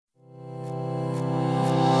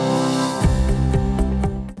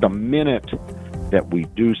the minute that we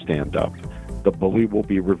do stand up, the bully will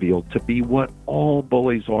be revealed to be what all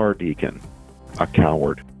bullies are, Deacon, a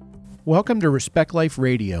coward. Welcome to Respect Life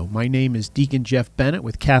Radio. My name is Deacon Jeff Bennett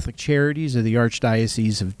with Catholic Charities of the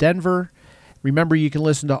Archdiocese of Denver. Remember, you can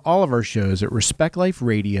listen to all of our shows at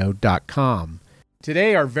respectliferadio.com.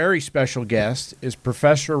 Today, our very special guest is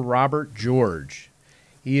Professor Robert George.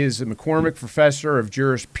 He is a McCormick Professor of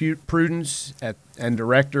Jurisprudence and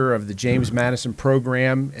Director of the James Madison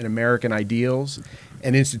Program in American Ideals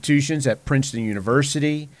and Institutions at Princeton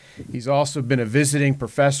University. He's also been a visiting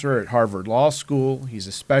professor at Harvard Law School. He's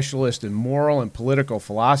a specialist in moral and political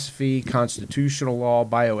philosophy, constitutional law,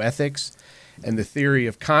 bioethics, and the theory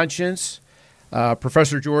of conscience.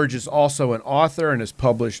 Professor George is also an author and has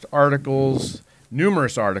published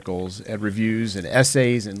numerous articles and reviews and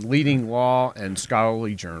essays in leading law and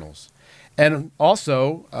scholarly journals, and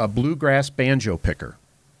also a bluegrass banjo picker.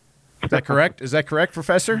 Is that correct? Is that correct,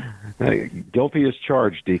 Professor? Guilty as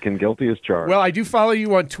charged, Deacon. Guilty as charged. Well, I do follow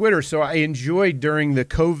you on Twitter, so I enjoyed during the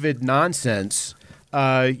COVID nonsense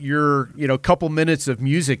your couple minutes of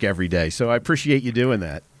music every day. So I appreciate you doing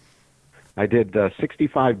that. I did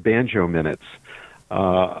 65 banjo minutes.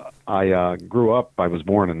 I was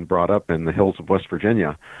born and brought up in the hills of West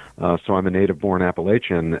Virginia, so I'm a native-born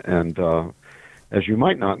Appalachian, and as you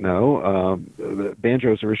might not know,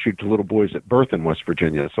 banjos are issued to little boys at birth in West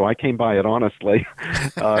Virginia, so I came by it honestly,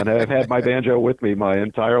 and I've had my banjo with me my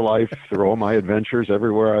entire life through all my adventures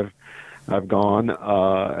everywhere I've gone,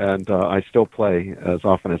 and I still play as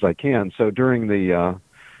often as I can. So during the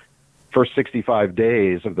first 65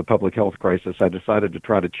 days of the public health crisis, I decided to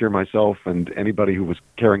try to cheer myself and anybody who was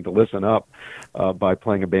caring to listen up by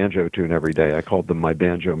playing a banjo tune every day. I called them my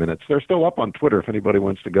banjo minutes. They're still up on Twitter if anybody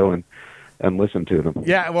wants to go and listen to them.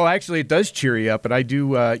 Yeah, well, actually, it does cheer you up. And I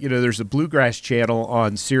do, there's a bluegrass channel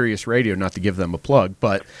on Sirius Radio, not to give them a plug,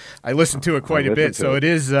 but I listen to it quite a bit. So it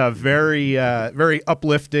is very, very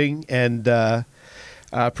uplifting, and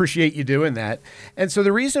appreciate you doing that. And so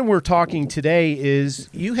the reason we're talking today is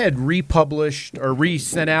you had republished or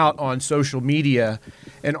resent out on social media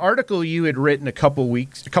an article you had written a couple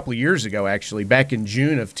of years ago, actually, back in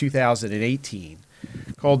June of 2018,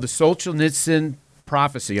 called The Solzhenitsyn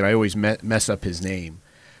Prophecy, and I always mess up his name.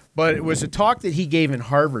 But it was a talk that he gave in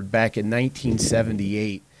Harvard back in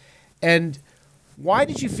 1978. And why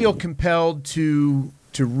did you feel compelled to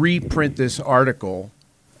reprint this article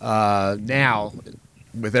now,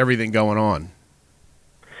 with everything going on?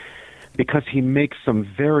 Because he makes some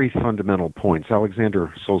very fundamental points.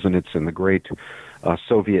 Alexander Solzhenitsyn, the great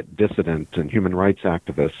Soviet dissident and human rights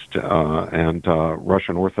activist and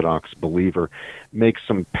Russian Orthodox believer, makes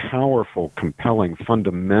some powerful, compelling,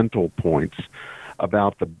 fundamental points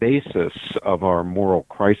about the basis of our moral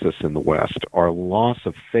crisis in the West, our loss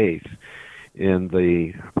of faith in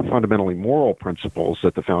the fundamentally moral principles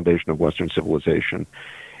at the foundation of Western civilization,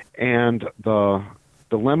 and the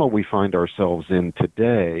dilemma we find ourselves in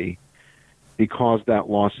today, because that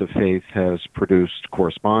loss of faith has produced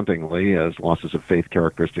correspondingly, as losses of faith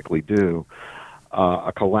characteristically do,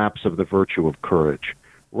 a collapse of the virtue of courage.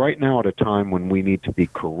 Right now, at a time when we need to be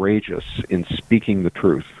courageous in speaking the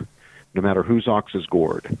truth, no matter whose ox is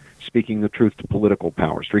gored, speaking the truth to political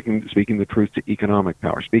power, speaking the truth to economic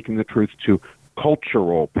power, speaking the truth to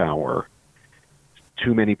cultural power,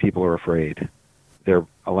 too many people are afraid. They're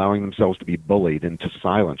allowing themselves to be bullied into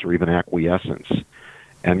silence or even acquiescence.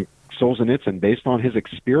 And Solzhenitsyn, based on his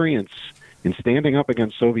experience in standing up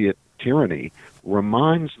against Soviet tyranny,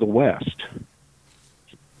 reminds the West,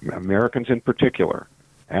 Americans in particular,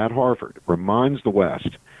 at Harvard, reminds the West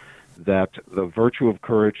that the virtue of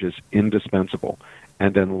courage is indispensable.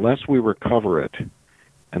 And unless we recover it,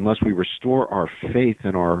 unless we restore our faith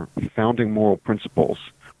in our founding moral principles,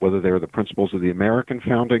 whether they're the principles of the American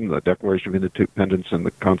founding, the Declaration of Independence and the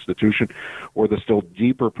Constitution, or the still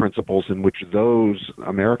deeper principles in which those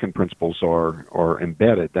American principles are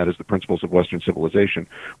embedded, that is, the principles of Western civilization,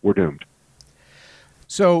 we're doomed.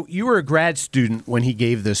 So you were a grad student when he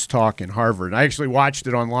gave this talk in Harvard. I actually watched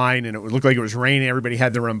it online, and it looked like it was raining. Everybody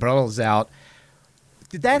had their umbrellas out.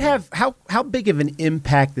 Did that have how big of an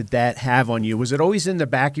impact did that have on you? Was it always in the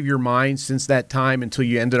back of your mind since that time until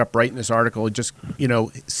you ended up writing this article and just,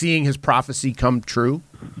 seeing his prophecy come true?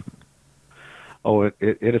 Oh,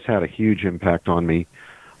 it has had a huge impact on me.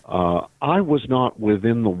 I was not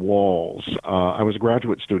within the walls. I was a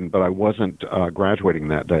graduate student, but I wasn't graduating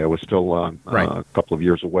that day. I was still a couple of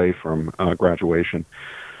years away from graduation.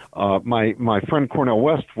 My friend Cornel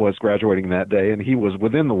West was graduating that day, and he was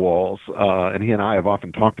within the walls, and he and I have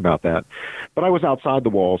often talked about that. But I was outside the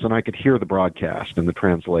walls, and I could hear the broadcast and the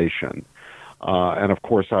translation. And of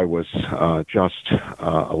course, I was just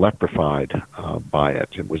electrified by it.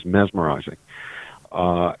 It was mesmerizing.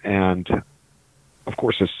 And of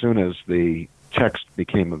course, as soon as the text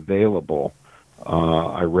became available,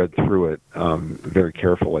 I read through it very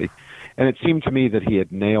carefully. And it seemed to me that he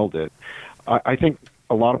had nailed it. I think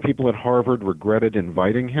a lot of people at Harvard regretted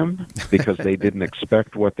inviting him because they didn't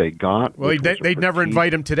expect what they got. Well, they'd never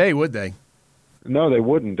invite him today, would they? No, they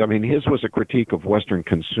wouldn't. I mean, his was a critique of Western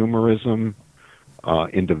consumerism,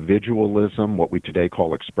 individualism, what we today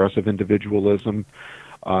call expressive individualism.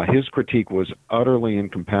 His critique was utterly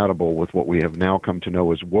incompatible with what we have now come to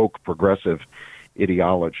know as woke progressive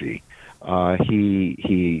ideology.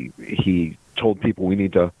 He told people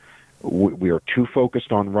we are too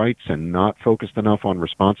focused on rights and not focused enough on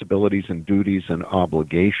responsibilities and duties and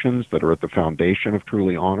obligations that are at the foundation of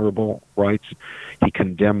truly honorable rights. He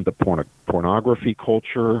condemned the pornography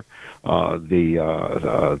culture, some of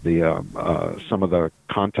the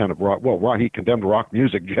content of rock. Well, he condemned rock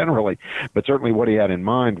music generally, but certainly what he had in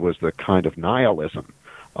mind was the kind of nihilism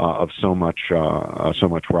of so much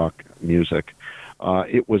rock music.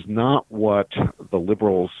 It was not what the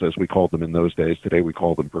liberals, as we called them in those days, today we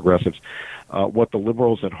call them progressives, what the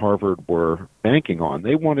liberals at Harvard were banking on.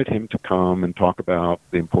 They wanted him to come and talk about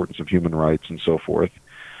the importance of human rights and so forth.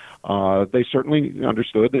 They certainly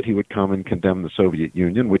understood that he would come and condemn the Soviet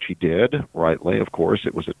Union, which he did, rightly, of course.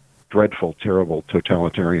 It was a dreadful, terrible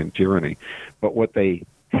totalitarian tyranny. But what they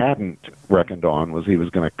hadn't reckoned on was he was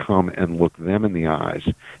going to come and look them in the eyes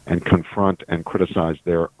and confront and criticize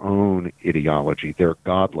their own ideology, their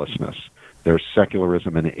godlessness, their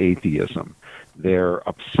secularism and atheism, their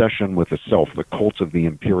obsession with the self, the cult of the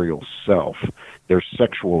imperial self, their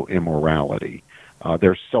sexual immorality,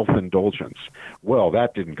 their self-indulgence. Well,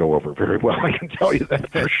 that didn't go over very well, I can tell you that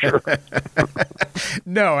for sure.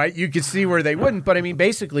 No, you could see where they wouldn't, but I mean,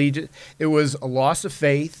 basically, it was a loss of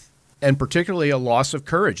faith, and particularly a loss of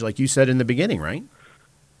courage, like you said in the beginning, right?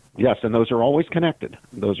 Yes, and those are always connected.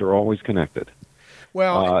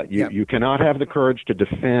 Well, you cannot have the courage to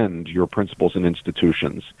defend your principles and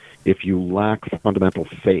institutions if you lack fundamental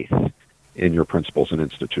faith in your principles and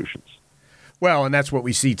institutions. Well, and that's what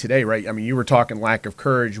we see today, right? I mean, you were talking lack of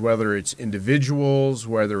courage, whether it's individuals,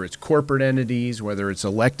 whether it's corporate entities, whether it's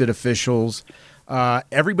elected officials.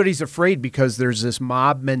 Everybody's afraid because there's this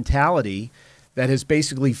mob mentality that has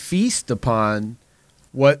basically feasted upon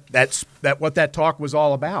what that talk was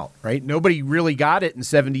all about, right? Nobody really got it in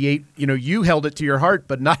 78. You know, you held it to your heart,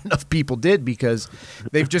 but not enough people did because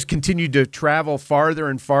they've just continued to travel farther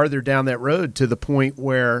and farther down that road to the point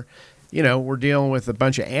where, you know, we're dealing with a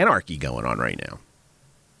bunch of anarchy going on right now.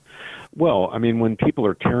 Well, I mean, when people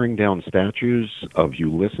are tearing down statues of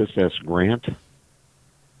Ulysses S. Grant,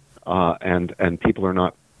 and people are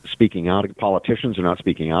not speaking out, politicians are not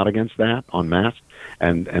speaking out against that en masse,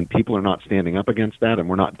 and people are not standing up against that, and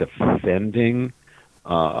we're not defending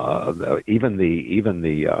even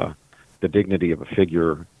the dignity of a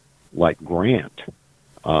figure like Grant,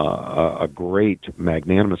 a great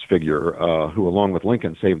magnanimous figure who, along with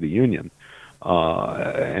Lincoln, saved the Union,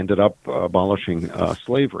 ended up abolishing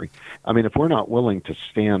slavery. I mean, if we're not willing to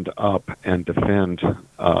stand up and defend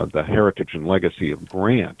the heritage and legacy of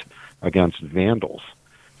Grant against vandals,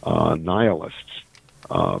 nihilists,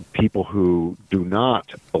 people who do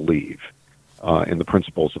not believe in the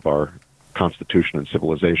principles of our Constitution and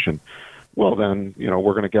civilization, well, then, you know,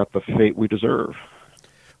 we're going to get the fate we deserve.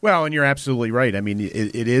 Well, and you're absolutely right. I mean,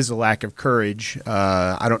 it is a lack of courage.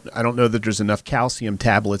 I don't know that there's enough calcium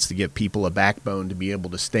tablets to give people a backbone to be able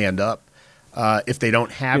to stand up if they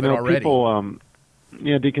don't have it already. People,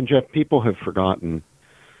 Deacon Jeff, people have forgotten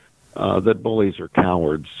that bullies are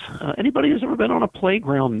cowards. Anybody who's ever been on a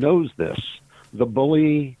playground knows this. The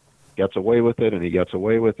bully gets away with it, and he gets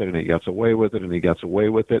away with it, and he gets away with it, and he gets away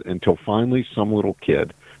with it, until finally some little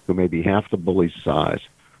kid who may be half the bully's size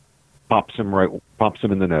pops him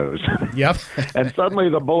in the nose. Yep. And suddenly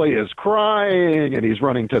the bully is crying, and he's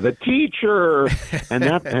running to the teacher, and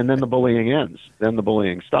then the bullying ends. Then the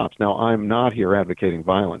bullying stops. Now, I'm not here advocating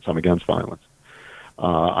violence. I'm against violence.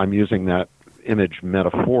 I'm using that image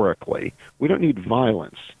metaphorically. We don't need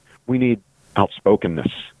violence. We need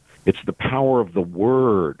outspokenness. It's the power of the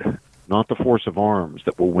word, not the force of arms,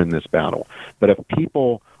 that will win this battle. But if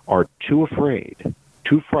people are too afraid,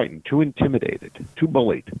 too frightened, too intimidated, too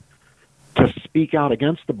bullied to speak out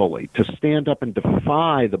against the bully, to stand up and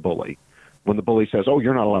defy the bully, when the bully says, oh,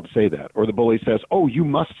 you're not allowed to say that, or the bully says, oh, you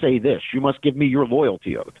must say this, you must give me your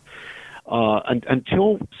loyalty oath,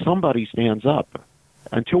 until somebody stands up,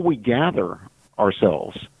 until we gather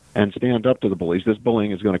ourselves and stand up to the bullies, this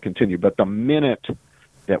bullying is going to continue. But the minute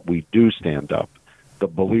that we do stand up, the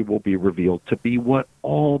bully will be revealed to be what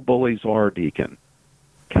all bullies are, Deacon.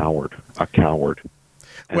 A coward.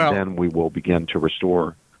 And then we will begin to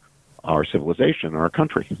restore our civilization, our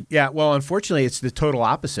country. Yeah, well, unfortunately, it's the total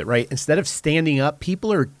opposite, right? Instead of standing up,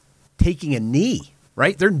 people are taking a knee,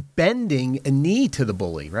 right? They're bending a knee to the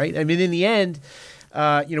bully, right? I mean, in the end,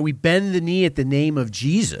 we bend the knee at the name of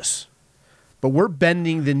Jesus, but we're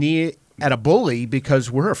bending the knee at a bully because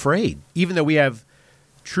we're afraid. Even though we have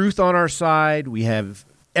truth on our side, we have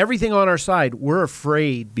everything on our side, we're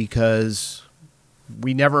afraid because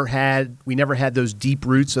we never had those deep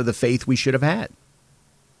roots of the faith we should have had.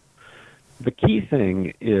 The key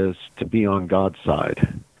thing is to be on God's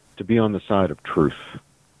side, to be on the side of truth.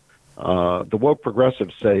 The woke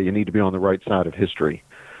progressives say you need to be on the right side of history.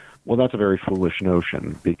 Well, that's a very foolish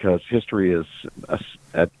notion, because history is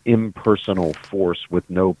an impersonal force with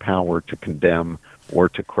no power to condemn or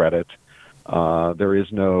to credit. There is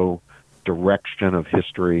no direction of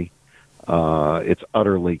history. It's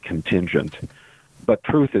utterly contingent. But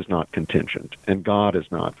truth is not contingent, and God is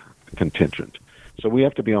not contingent. So we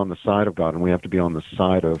have to be on the side of God, and we have to be on the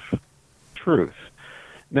side of truth.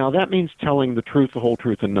 Now, that means telling the truth, the whole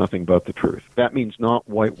truth, and nothing but the truth. That means not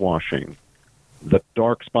whitewashing the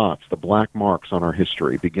dark spots, the black marks on our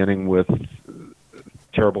history, beginning with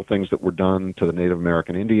terrible things that were done to the Native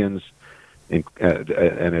American Indians,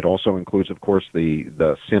 and it also includes, of course,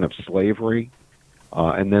 the sin of slavery,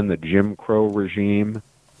 and then the Jim Crow regime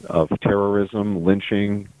of terrorism,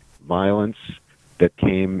 lynching, violence that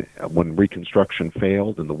came when Reconstruction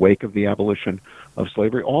failed in the wake of the abolition of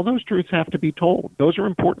slavery. All those truths have to be told. Those are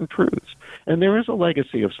important truths. And there is a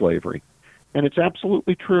legacy of slavery. And it's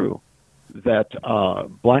absolutely true that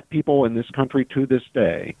black people in this country to this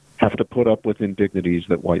day have to put up with indignities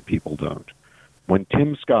that white people don't. When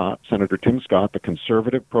Senator Tim Scott, the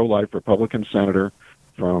conservative pro-life Republican senator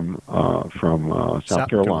from South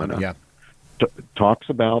Carolina, talks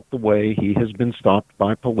about the way he has been stopped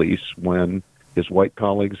by police when his white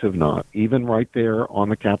colleagues have not, even right there on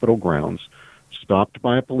the Capitol grounds, stopped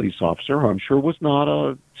by a police officer, who I'm sure was not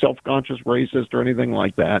a self-conscious racist or anything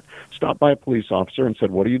like that, stopped by a police officer and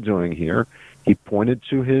said, "What are you doing here?" He pointed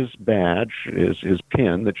to his badge, his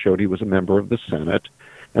pin that showed he was a member of the Senate,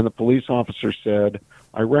 and the police officer said,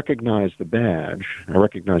 "I recognize the badge, I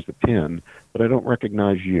recognize the pin, but I don't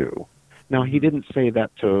recognize you." Now, he didn't say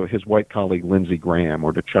that to his white colleague Lindsey Graham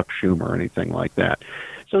or to Chuck Schumer or anything like that.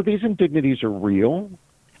 So these indignities are real,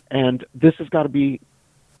 and this has got to be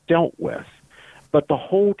dealt with. But the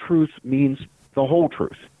whole truth means the whole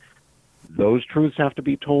truth. Those truths have to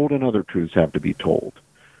be told, and other truths have to be told.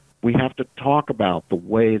 We have to talk about the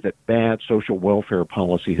way that bad social welfare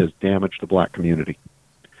policy has damaged the black community.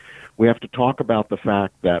 We have to talk about the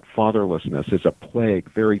fact that fatherlessness is a plague,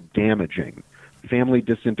 very damaging, family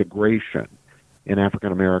disintegration in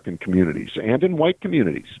African American communities and in white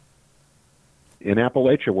communities. In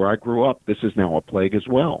Appalachia, where I grew up, this is now a plague as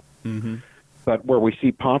well. Mm-hmm. But where we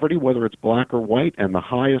see poverty, whether it's black or white, and the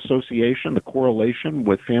high association, the correlation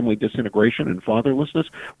with family disintegration and fatherlessness,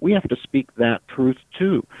 we have to speak that truth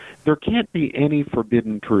too. There can't be any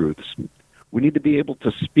forbidden truths. We need to be able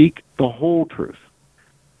to speak the whole truth.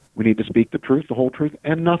 We need to speak the truth, the whole truth,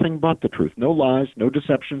 and nothing but the truth. No lies, no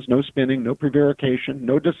deceptions, no spinning, no prevarication,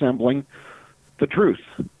 no dissembling. The truth,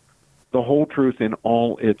 the whole truth in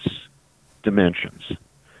all its dimensions.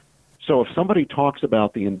 So if somebody talks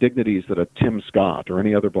about the indignities that a Tim Scott or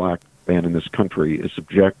any other black man in this country is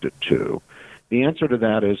subjected to, the answer to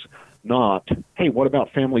that is not, hey, what about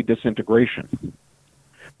family disintegration?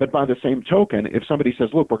 But by the same token, if somebody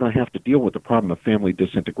says, look, we're going to have to deal with the problem of family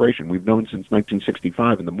disintegration. We've known since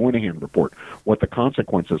 1965 in the Moynihan Report what the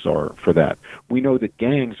consequences are for that. We know that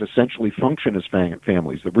gangs essentially function as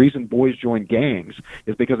families. The reason boys join gangs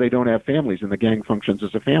is because they don't have families, and the gang functions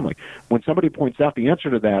as a family. When somebody points out, the answer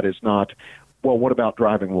to that is not, well, what about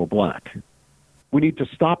driving while black? We need to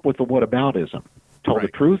stop with the whataboutism. Tell the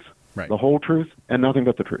truth, the whole truth, and nothing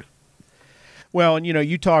but the truth. Well, and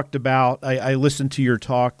you talked about, I listened to your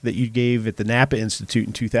talk that you gave at the Napa Institute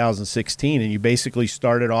in 2016, and you basically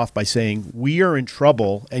started off by saying, we are in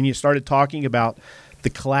trouble, and you started talking about the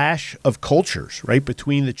clash of cultures, right,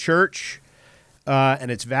 between the church and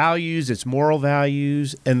its values, its moral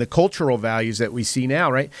values, and the cultural values that we see now,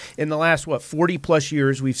 right? In the last, 40-plus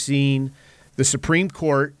years, we've seen the Supreme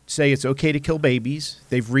Court say it's okay to kill babies.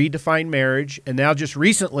 They've redefined marriage, and now just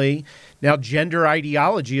recently, gender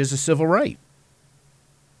ideology is a civil right.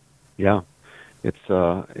 Yeah,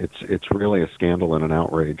 it's really a scandal and an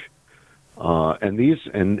outrage, and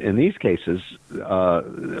in these cases,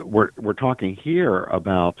 we're talking here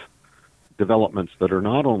about developments that are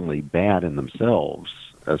not only bad in themselves,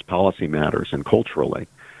 as policy matters and culturally,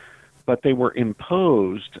 but they were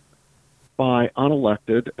imposed by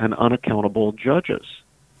unelected and unaccountable judges.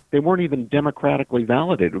 They weren't even democratically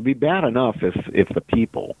validated. It would be bad enough if the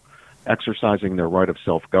people exercising their right of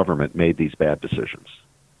self-government made these bad decisions.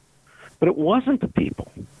 But it wasn't the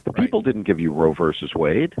people. The people didn't give you Roe versus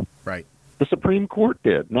Wade. Right. The Supreme Court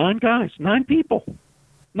did. 9 guys, 9 people,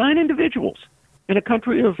 9 individuals in a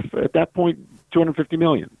country of, at that point, 250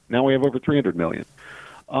 million. Now we have over 300 million.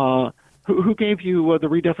 Who gave you the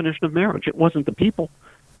redefinition of marriage? It wasn't the people.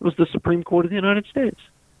 It was the Supreme Court of the United States.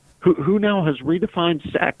 Who now has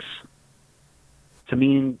redefined sex to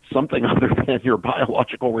mean something other than your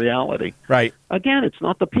biological reality? Right. Again, it's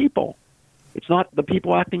not the people. It's not the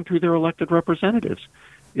people acting through their elected representatives.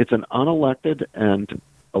 It's an unelected and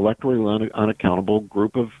electorally unaccountable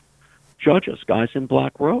group of judges, guys in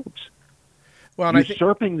black robes,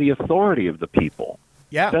 usurping the authority of the people,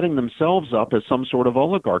 setting themselves up as some sort of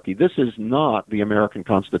oligarchy. This is not the American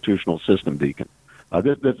constitutional system, Deacon.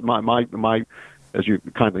 This my as you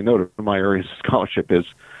kindly noted, my area of scholarship is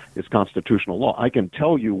constitutional law. I can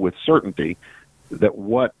tell you with certainty that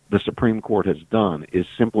what the Supreme Court has done is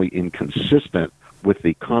simply inconsistent with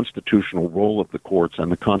the constitutional role of the courts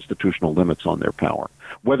and the constitutional limits on their power.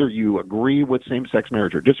 Whether you agree with same-sex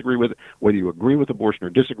marriage or disagree with it, whether you agree with abortion or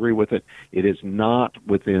disagree with it, it is not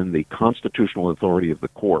within the constitutional authority of the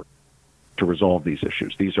court to resolve these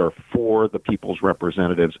issues. These are for the people's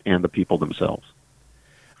representatives and the people themselves.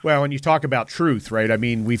 Well, when you talk about truth, right? I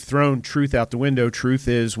mean, we've thrown truth out the window. Truth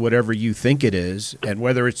is whatever you think it is, and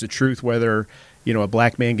whether it's the truth, whether a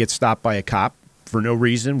black man gets stopped by a cop for no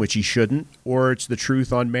reason, which he shouldn't, or it's the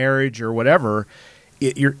truth on marriage or whatever.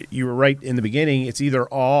 You were right in the beginning. It's either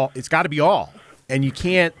all. It's got to be all, and you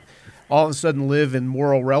can't all of a sudden live in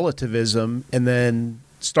moral relativism and then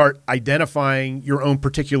start identifying your own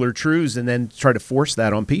particular truths and then try to force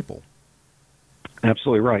that on people.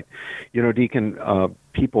 Absolutely right. Deacon,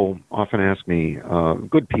 people often ask me,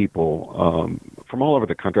 good people from all over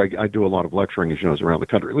the country. I do a lot of lecturing, as you know, around the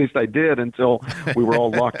country. At least I did until we were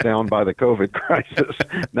all locked down by the COVID crisis.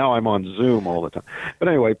 Now I'm on Zoom all the time. But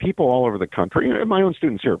anyway, people all over the country, my own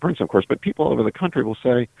students here at Princeton, of course, but people all over the country will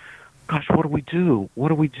say, gosh, what do we do? What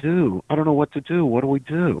do we do? I don't know what to do. What do we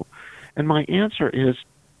do? And my answer is,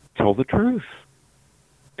 tell the truth.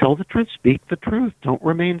 Tell the truth. Speak the truth. Don't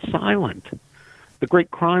remain silent. The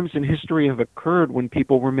great crimes in history have occurred when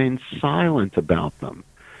people remain silent about them.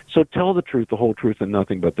 So tell the truth, the whole truth, and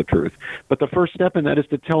nothing but the truth. But the first step in that is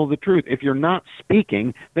to tell the truth. If you're not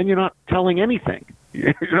speaking, then you're not telling anything.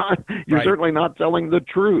 You're certainly not telling the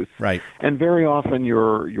truth. Right. And very often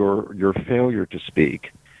your failure to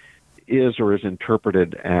speak is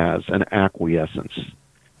interpreted as an acquiescence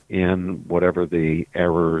in whatever the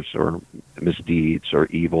errors or misdeeds or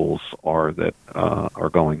evils are that are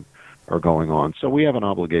going on. So we have an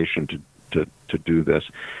obligation to do this.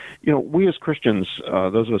 We as Christians,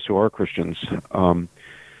 those of us who are Christians,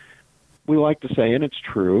 we like to say, and it's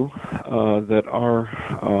true, that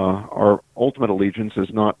our ultimate allegiance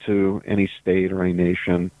is not to any state or any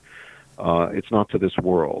nation. It's not to this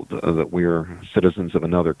world, that we are citizens of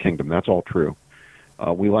another kingdom. That's all true.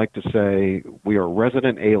 We like to say we are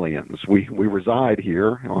resident aliens. We reside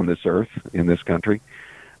here on this earth, in this country,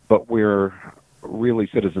 but we're really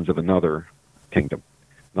citizens of another kingdom,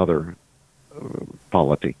 another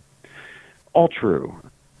polity. All true,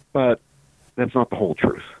 but that's not the whole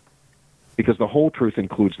truth, because the whole truth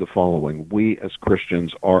includes the following. We as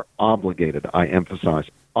Christians are obligated, I emphasize,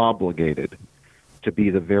 obligated to be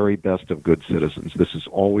the very best of good citizens. This has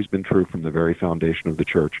always been true from the very foundation of the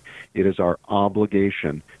church. It is our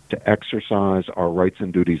obligation to exercise our rights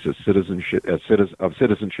and duties as citizens,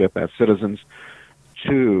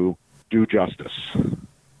 to do justice.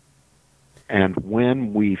 And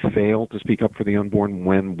when we fail to speak up for the unborn,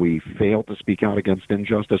 when we fail to speak out against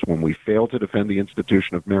injustice, when we fail to defend the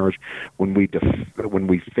institution of marriage, when we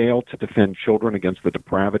fail to defend children against the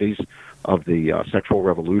depravities of the sexual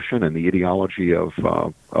revolution and the ideology of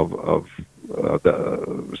the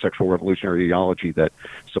sexual revolutionary ideology that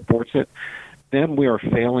supports it, then we are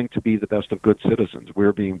failing to be the best of good citizens.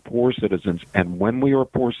 We're being poor citizens, and when we are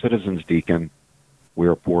poor citizens, Deacon, we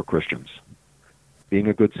are poor Christians. Being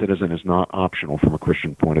a good citizen is not optional from a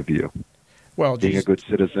Christian point of view. Well, being a good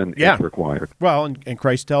citizen is required. Well, and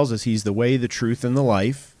Christ tells us he's the way, the truth, and the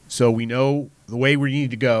life. So we know the way we need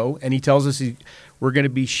to go, and he tells us we're going to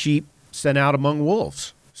be sheep sent out among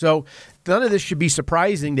wolves. So none of this should be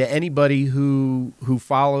surprising to anybody who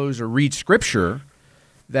follows or reads Scripture,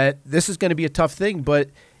 that this is going to be a tough thing, but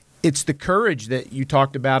it's the courage that you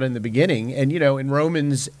talked about in the beginning. And, in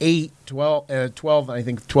Romans 8, 12, I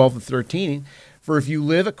think 12 and 13, For if you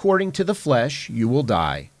live according to the flesh, you will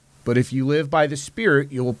die. But if you live by the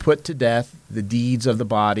Spirit, you will put to death the deeds of the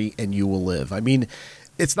body, and you will live. I mean,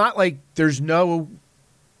 it's not like there's no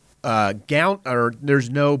there's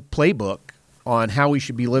no playbook on how we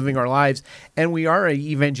should be living our lives. And we are an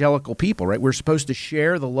evangelical people, right? We're supposed to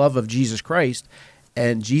share the love of Jesus Christ,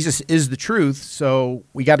 and Jesus is the truth. So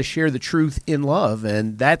we got to share the truth in love,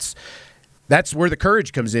 and that's where the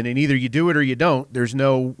courage comes in. And either you do it or you don't. There's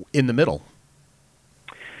no in the middle.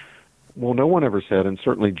 Well, no one ever said, and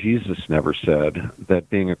certainly Jesus never said, that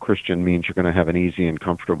being a Christian means you're going to have an easy and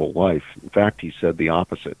comfortable life. In fact, he said the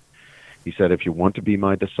opposite. He said, if you want to be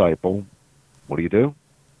my disciple, what do?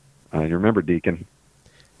 You remember, Deacon?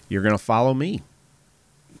 You're going to follow me.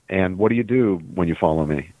 And what do you do when you follow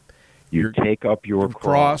me? You take up your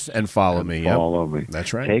cross and follow me. Follow me.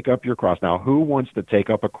 That's right. Take up your cross. Now, who wants to take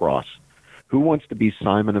up a cross? Who wants to be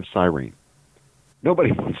Simon of Cyrene?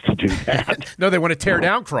 Nobody wants to do that. No, they want to tear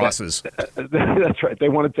down crosses. That's right. They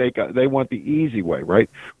want to they want the easy way, right?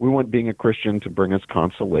 We want being a Christian to bring us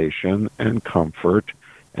consolation and comfort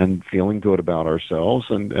and feeling good about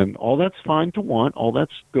ourselves, and all that's fine to want. All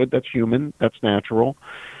that's good. That's human. That's natural.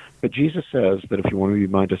 But Jesus says that if you want to be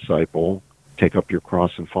my disciple, take up your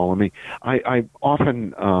cross and follow me. I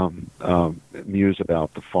often muse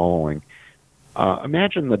about the following.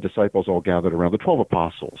 Imagine the disciples all gathered around, the 12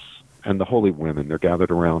 apostles and the holy women. They're gathered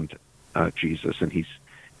around Jesus, and he's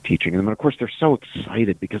teaching them. And, of course, they're so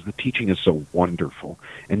excited because the teaching is so wonderful,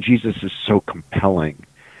 and Jesus is so compelling.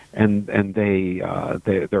 And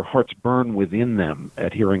their hearts burn within them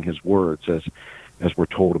at hearing his words, as we're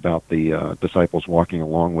told about the disciples walking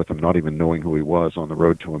along with him, not even knowing who he was on the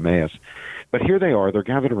road to Emmaus. But here they are. They're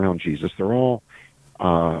gathered around Jesus. They're all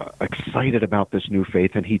excited about this new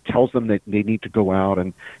faith, and he tells them that they need to go out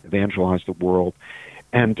and evangelize the world.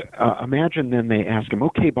 And imagine then they ask him,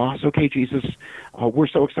 okay, boss, okay, Jesus, we're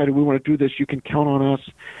so excited. We want to do this. You can count on us.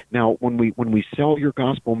 Now, when we sell your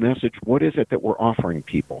gospel message, what is it that we're offering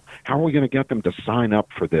people? How are we going to get them to sign up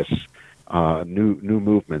for this new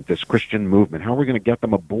movement, this Christian movement? How are we going to get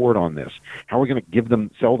them aboard on this? How are we going to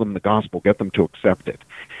sell them the gospel, get them to accept it?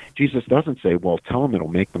 Jesus doesn't say, well, tell them it'll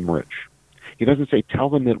make them rich. He doesn't say, tell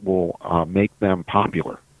them it will make them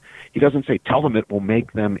popular. He doesn't say, tell them it will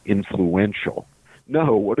make them influential.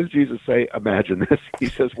 No, what does Jesus say? Imagine this. He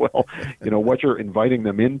says, well, what you're inviting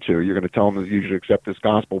them into, you're going to tell them that you should accept this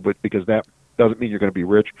gospel, but because that doesn't mean you're going to be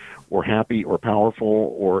rich or happy or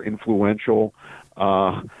powerful or influential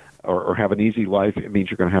or have an easy life. It means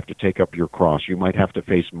you're going to have to take up your cross. You might have to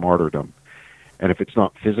face martyrdom. And if it's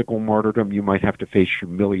not physical martyrdom, you might have to face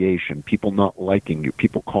humiliation, people not liking you,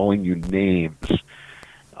 people calling you names,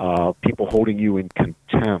 people holding you in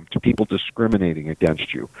contempt, people discriminating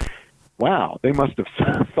against you. Wow, they must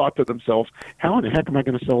have thought to themselves, "How in the heck am I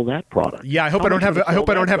going to sell that product?" Yeah, I hope I don't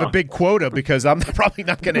have a big quota because I'm probably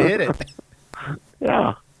not going to hit it.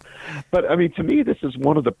 Yeah, but I mean, to me, this is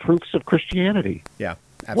one of the proofs of Christianity. Yeah,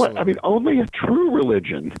 absolutely. Only a true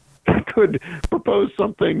religion could propose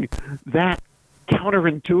something that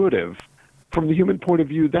counterintuitive from the human point of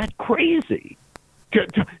view, that crazy.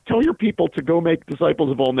 Tell your people to go make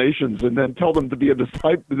disciples of all nations, and then tell them to be a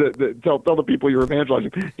disciple. Tell the people you're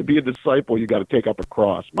evangelizing to be a disciple. You got to take up a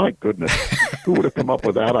cross. My goodness, who would have come up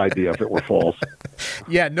with that idea if it were false?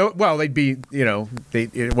 Yeah, no. Well, they'd be, you're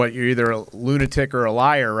either a lunatic or a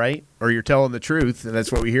liar, right? Or you're telling the truth, and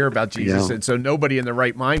that's what we hear about Jesus. Yeah. And so nobody in their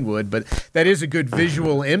right mind would. But that is a good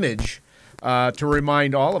visual image to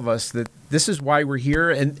remind all of us that this is why we're here,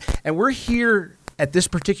 and we're here at this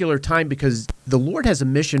particular time because the Lord has a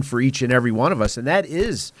mission for each and every one of us, and that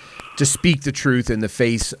is to speak the truth in the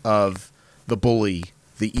face of the bully,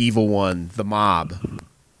 the evil one, the mob.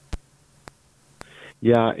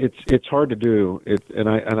 Yeah, it's hard to do, and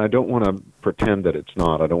I don't want to pretend that it's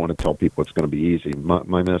not. I don't want to tell people it's going to be easy.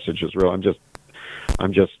 My message is real. I'm just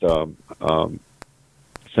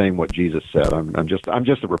saying what Jesus said. I'm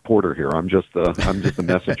just a reporter here. I'm just the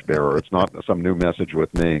message bearer. It's not some new message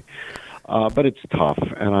with me. But it's tough,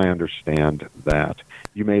 and I understand that.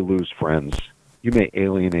 You may lose friends. You may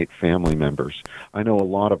alienate family members. I know a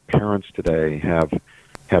lot of parents today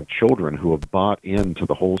have children who have bought into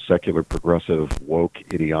the whole secular, progressive, woke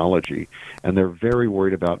ideology, and they're very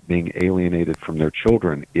worried about being alienated from their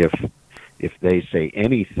children if they say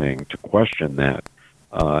anything to question that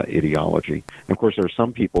ideology. And of course, there are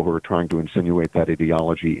some people who are trying to insinuate that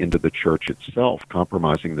ideology into the church itself,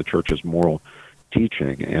 compromising the church's moral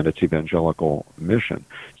teaching and its evangelical mission.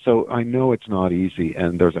 So I know it's not easy,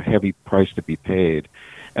 and there's a heavy price to be paid.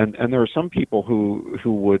 And there are some people who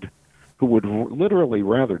would literally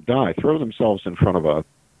rather die, throw themselves in front of a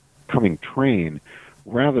coming train,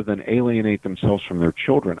 rather than alienate themselves from their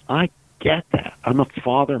children. I get that. I'm a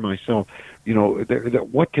father myself.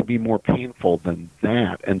 What could be more painful than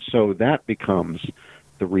that? And so that becomes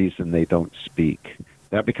the reason they don't speak.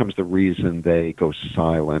 That becomes the reason they go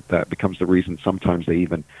silent. That becomes the reason sometimes they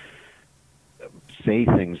even say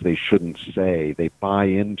things they shouldn't say. They buy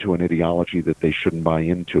into an ideology that they shouldn't buy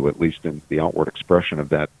into, at least in the outward expression of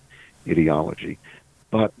that ideology.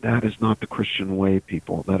 But that is not the Christian way,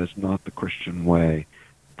 people. That is not the Christian way.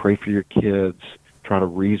 Pray for your kids. Try to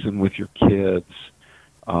reason with your kids.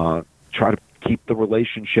 Try to keep the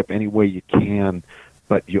relationship any way you can.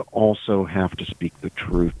 But you also have to speak the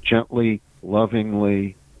truth gently,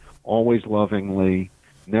 lovingly, always lovingly,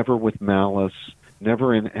 never with malice,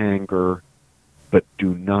 never in anger, but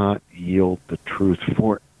do not yield the truth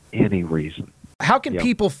for any reason. How can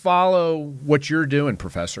people follow what you're doing,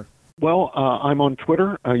 Professor? Well, I'm on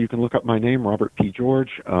Twitter. You can look up my name, Robert P.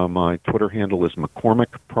 George. My Twitter handle is McCormick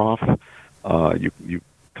Prof. You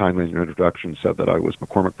kindly in your introduction said that I was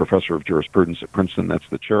McCormick Professor of Jurisprudence at Princeton. That's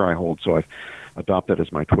the chair I hold, so I've adopted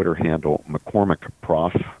as my Twitter handle, McCormick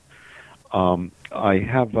Prof. I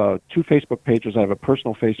have 2 Facebook pages. I have a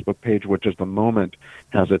personal Facebook page, which at the moment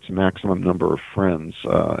has its maximum number of friends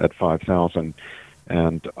at 5,000.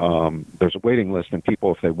 And there's a waiting list, and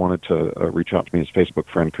people, if they wanted to reach out to me as a Facebook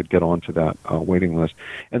friend, could get onto that waiting list.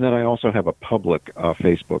 And then I also have a public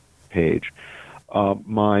Facebook page.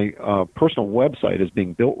 My personal website is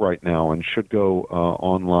being built right now and should go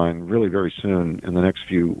online really very soon in the next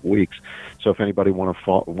few weeks. So if anybody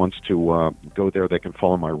wants to go there, they can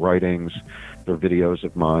follow my writings. There are videos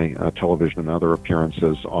of my television and other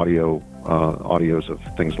appearances, audios of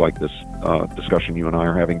things like this discussion you and I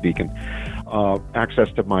are having, Deacon.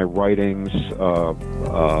 Access to my writings,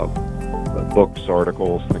 books,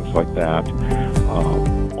 articles, things like that.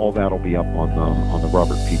 All that will be up on the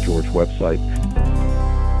Robert P. George website.